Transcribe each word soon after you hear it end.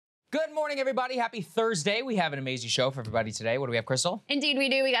Good morning, everybody. Happy Thursday. We have an amazing show for everybody today. What do we have, Krystal? Indeed, we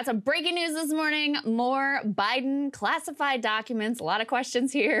do. We got some breaking news this morning. More Biden classified documents. A lot of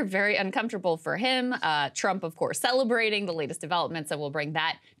questions here. Very uncomfortable for him. Trump, of course, celebrating the latest developments, so we'll bring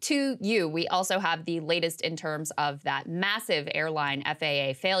that to you. We also have the latest in terms of that massive airline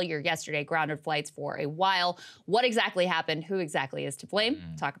FAA failure yesterday, grounded flights for a while. What exactly happened? Who exactly is to blame?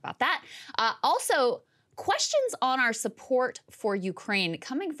 Talk about that. Also, questions on our support for Ukraine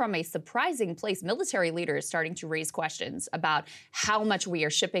coming from a surprising place. Military leaders starting to raise questions about how much we are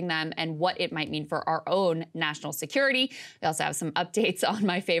shipping them and what it might mean for our own national security. We also have some updates on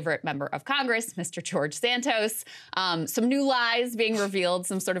my favorite member of Congress, Mr. George Santos. Some new lies being revealed,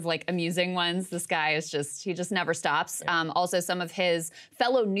 some sort of like amusing ones. This guy is he just never stops. Also, some of his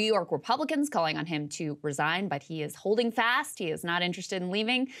fellow New York Republicans calling on him to resign, but he is holding fast. He is not interested in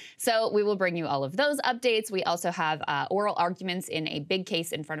leaving. So we will bring you all of those updates. We also have oral arguments in a big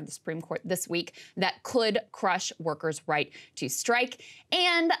case in front of the Supreme Court this week that could crush workers' right to strike.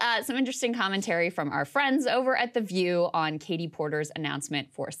 And some interesting commentary from our friends over at The View on Katie Porter's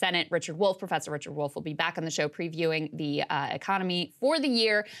announcement for Senate. Professor Richard Wolff will be back on the show previewing the economy for the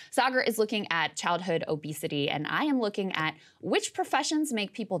year. Saagar is looking at childhood obesity, and I am looking at which professions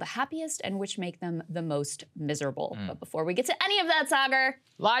make people the happiest and which make them the most miserable. But before we get to any of that, Saagar.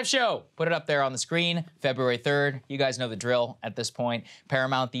 Live show. Put it up there on the screen. February 3rd. You guys know the drill at this point.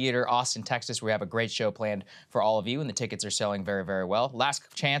 Paramount Theater, Austin, Texas. We have a great show planned for all of you, and the tickets are selling very, very well.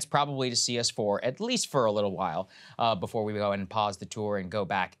 Last chance probably to see us for at least for a little while before we go and pause the tour and go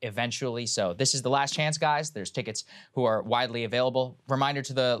back eventually. So this is the last chance, guys. There's tickets who are widely available. Reminder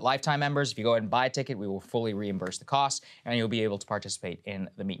to the lifetime members, if you go ahead and buy a ticket, we will fully reimburse the cost, and you'll be able to participate in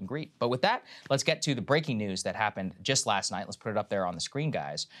the meet and greet. But with that, let's get to the breaking news that happened just last night. Let's put it up there on the screen,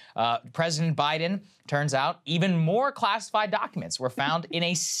 guys. President Biden, turns out, even more classified documents were found in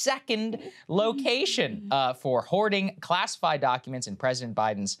a second location for hoarding classified documents in President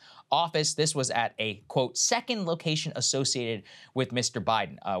Biden's office. This was at a, quote, second location associated with Mr.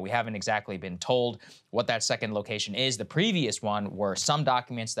 Biden. We haven't exactly been told what that second location is. The previous one were some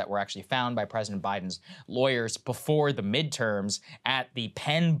documents that were actually found by President Biden's lawyers before the midterms at the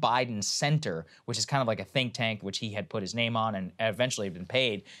Penn Biden Center, which is kind of like a think tank, which he had put his name on and eventually been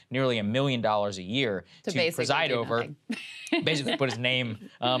paid nearly $1 million a year to preside over. Basically put his name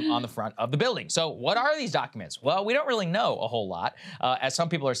on the front of the building. So what are these documents? Well, we don't really know a whole lot. As some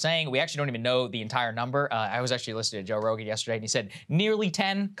people are saying, we actually don't even know the entire number. I was actually listening to Joe Rogan yesterday, and he said, nearly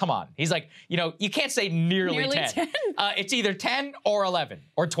 10? Come on. He's like, you can't say nearly 10. It's either 10 or 11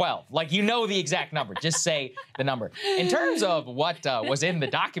 or 12. Like, you know the exact number. Just say the number. In terms of what was in the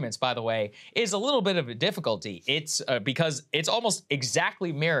documents, by the way, is a little bit of a difficulty. It's because it's almost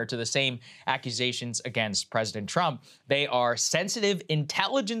exactly mirrored to the same accusations against President Trump. They are sensitive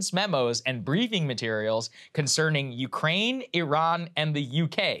intelligence memos and briefing materials concerning Ukraine, Iran, and the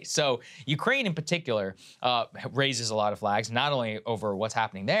UK. So Ukraine in particular raises a lot of flags, not only over what's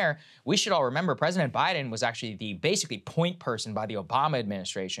happening there. We should all remember President Biden was actually the basically point person by the Obama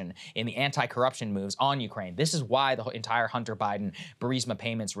administration in the anti-corruption moves on Ukraine. This is why the entire Hunter Biden Burisma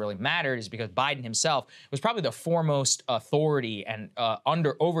payments really mattered, is because Biden himself was probably the foremost authority and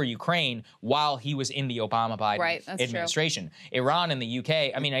over Ukraine while he was in the Obama-Biden administration. True. Iran and the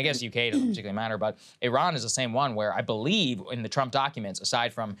UK, I mean, I guess UK doesn't particularly matter, but Iran is the same one where I believe in the Trump documents,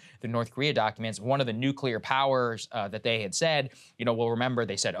 aside from the North Korea documents, one of the nuclear powers that they had said, we'll remember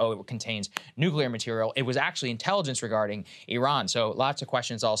they said, oh, it contains nuclear material. It was actually intelligence regarding Iran. So lots of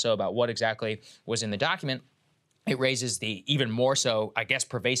questions also about what exactly was in the document. It raises the even more so, I guess,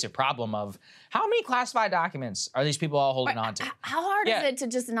 pervasive problem of how many classified documents are these people all holding on to? How hard is it to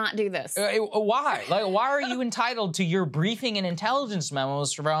just not do this? Why? Like, why are you entitled to your briefing and intelligence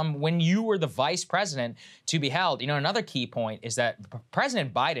memos from when you were the vice president to be held? Another key point is that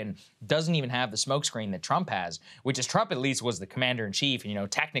President Biden doesn't even have the smokescreen that Trump has, which is Trump at least was the commander in chief.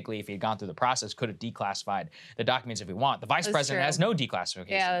 And, technically, if he had gone through the process, could have declassified the documents if he want. The vice president has no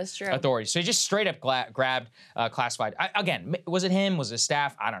declassification authority. So he just straight up grabbed classified. Again, was it him? Was it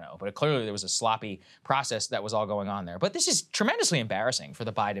staff? I don't know. But clearly there was a sloppy process that was all going on there. But this is tremendously embarrassing for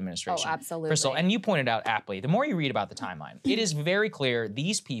the Biden administration. Oh, absolutely. Krystal, and you pointed out aptly, the more you read about the timeline, it is very clear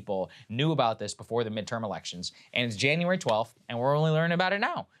these people knew about this before the midterm elections, and it's January 12th, and we're only learning about it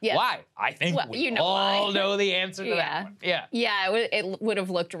now. Yes. Why? I think we all know the answer to that one. Yeah, it would have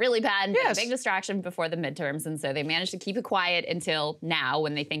looked really bad and been a big distraction before the midterms, and so they managed to keep it quiet until now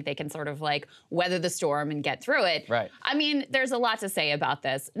when they think they can sort of like weather the storm and get through it. Right. I mean, there's a lot to say about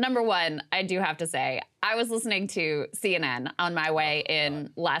this. Number one, I do have to say, I was listening to CNN on my way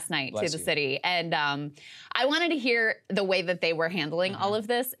in last night to the city, and I wanted to hear the way that they were handling all of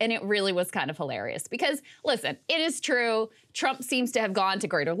this, and it really was kind of hilarious. Because, listen, it is true, Trump seems to have gone to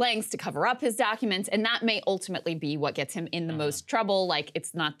greater lengths to cover up his documents, and that may ultimately be what gets him in the most trouble. Like,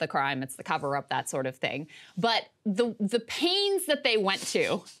 it's not the crime, it's the cover-up, that sort of thing. But the pains that they went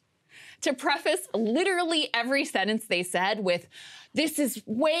to preface literally every sentence they said with, this is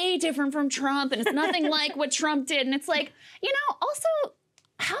way different from Trump, and it's nothing like what Trump did. And it's like, also,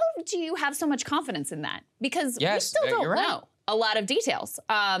 how do you have so much confidence in that? Because we still don't know a lot of details.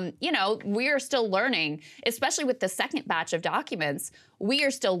 We are still learning, especially with the second batch of documents, we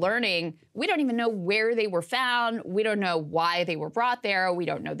are still learning. We don't even know where they were found. We don't know why they were brought there. We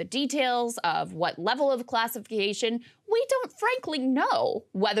don't know the details of what level of classification. We don't frankly know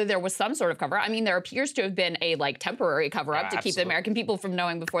whether there was some sort of cover-up. I mean, there appears to have been a temporary cover-up to keep the American people from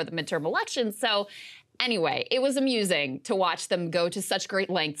knowing before the midterm elections. So anyway, it was amusing to watch them go to such great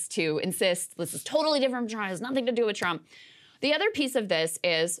lengths to insist this is totally different from Trump, it has nothing to do with Trump. The other piece of this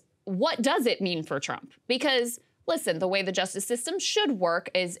is, what does it mean for Trump? Because, listen, the way the justice system should work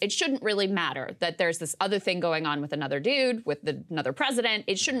is it shouldn't really matter that there's this other thing going on with another dude, with another president.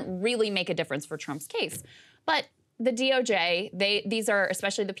 It shouldn't really make a difference for Trump's case. But the DOJ, these are,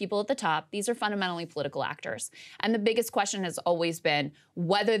 especially the people at the top, these are fundamentally political actors. And the biggest question has always been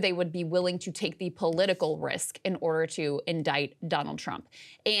whether they would be willing to take the political risk in order to indict Donald Trump.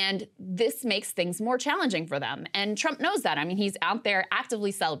 And this makes things more challenging for them. And Trump knows that. I mean, he's out there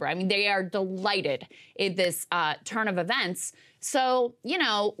actively celebrating. I mean, they are delighted in this turn of events. So,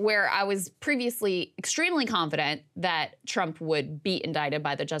 where I was previously extremely confident that Trump would be indicted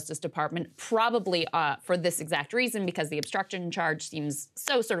by the Justice Department, probably for this exact reason, because the obstruction charge seems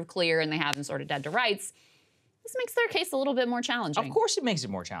so sort of clear and they have him sort of dead to rights, this makes their case a little bit more challenging. Of course it makes it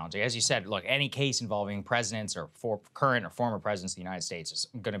more challenging. As you said, look, any case involving presidents or current or former presidents of the United States is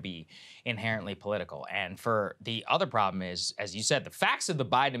going to be inherently political. And for the other problem is, as you said, the facts of the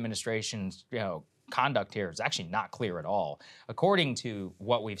Biden administration's, conduct here is actually not clear at all. According to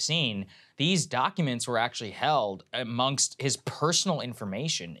what we've seen, these documents were actually held amongst his personal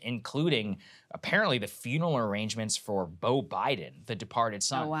information, including apparently the funeral arrangements for Beau Biden, the departed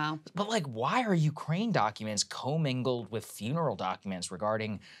son. Oh, wow. But why are Ukraine documents commingled with funeral documents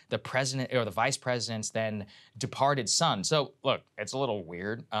regarding the president or the vice president's then departed son? So look, it's a little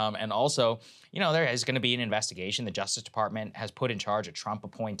weird. And also, there is going to be an investigation. The Justice Department has put in charge a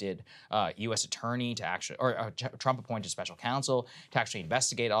Trump-appointed U.S. attorney to actually, or a Trump-appointed special counsel to actually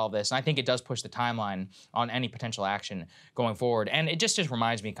investigate all of this. And I think it does push the timeline on any potential action going forward. And it just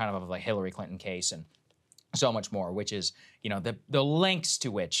reminds me kind of the Hillary Clinton case and so much more, which is, the lengths to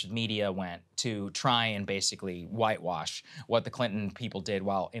which media went to try and basically whitewash what the Clinton people did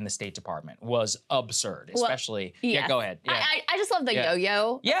while in the State Department was absurd, especially. Well, yes. Yeah, go ahead. Yeah. I just love the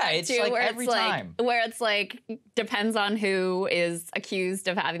yo-yo. Yeah, it's too, like every time. Where it's depends on who is accused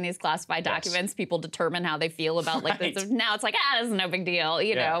of having these classified documents. People determine how they feel about this. Now it's this is no big deal,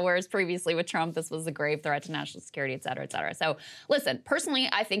 you know, whereas previously with Trump, this was a grave threat to national security, et cetera, et cetera. So listen, personally,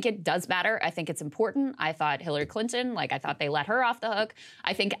 I think it does matter. I think it's important. I thought Hillary Clinton, I thought they let her off the hook.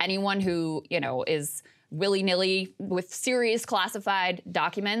 I think anyone who, is willy-nilly with serious classified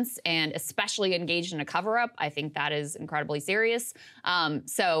documents and especially engaged in a cover-up, I think that is incredibly serious.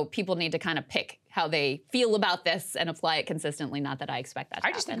 So people need to kind of pick how they feel about this and apply it consistently. Not that I expect that to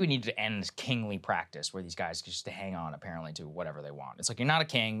happen. I just think we need to end this kingly practice where these guys just to hang on apparently to whatever they want. It's you're not a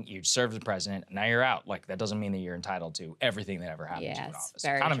king, you served as president, now you're out. That doesn't mean that you're entitled to everything that ever happened to you in office.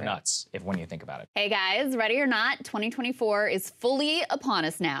 Very kind true. of nuts when you think about it. Hey guys, ready or not, 2024 is fully upon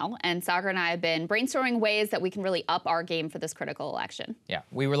us now, and Saagar and I have been brainstorming ways that we can really up our game for this critical election. Yeah,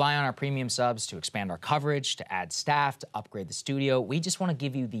 we rely on our premium subs to expand our coverage, to add staff, to upgrade the studio. We just want to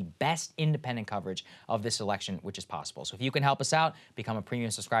give you the best independent coverage of this election, which is possible. So if you can help us out, become a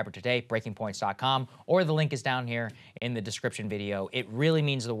premium subscriber today, breakingpoints.com, or the link is down here in the description video. It really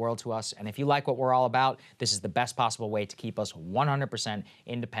means the world to us. And if you like what we're all about, this is the best possible way to keep us 100%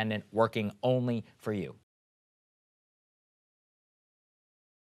 independent, working only for you.